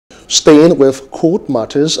Staying with court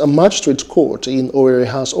matters, a magistrate court in Owerri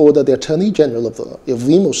has ordered the Attorney General of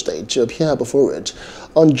Imo State to appear before it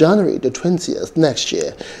on January the 20th next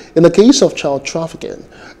year. In the case of child trafficking,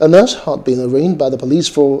 a nurse had been arraigned by the police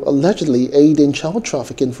for allegedly aiding child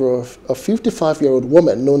trafficking for a 55-year-old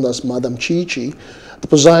woman known as Madam Chichi. The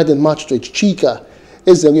presiding magistrate Chika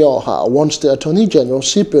Ezenioha wants the Attorney General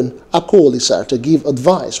Cyprian Akolisa to give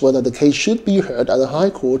advice whether the case should be heard at the High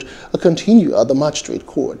Court or continue at the Magistrate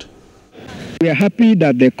Court. We are happy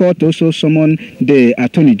that the court also summoned the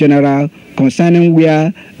Attorney General concerning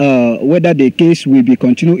whether the case will be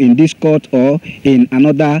continued in this court or in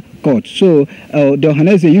another court. So the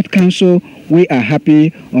Ohaneze Youth Council, we are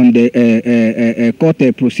happy on the court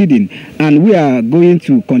proceeding, and we are going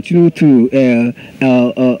to continue to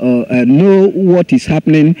know what is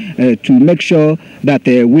happening to make sure that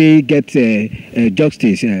we get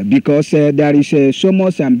justice, because there is so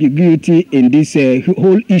much ambiguity in this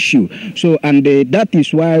whole issue. So, and that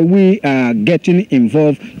is why we are getting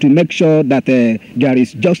involved to make sure that there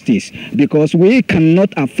is justice, because we cannot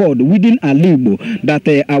afford within a limbo that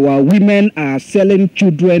our women are selling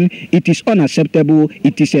children. It is unacceptable.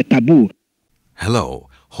 It is a taboo. Hello.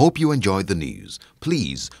 Hope you enjoyed the news.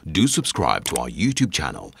 Please do subscribe to our YouTube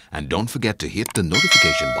channel and don't forget to hit the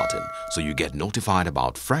notification button so you get notified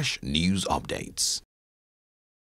about fresh news updates.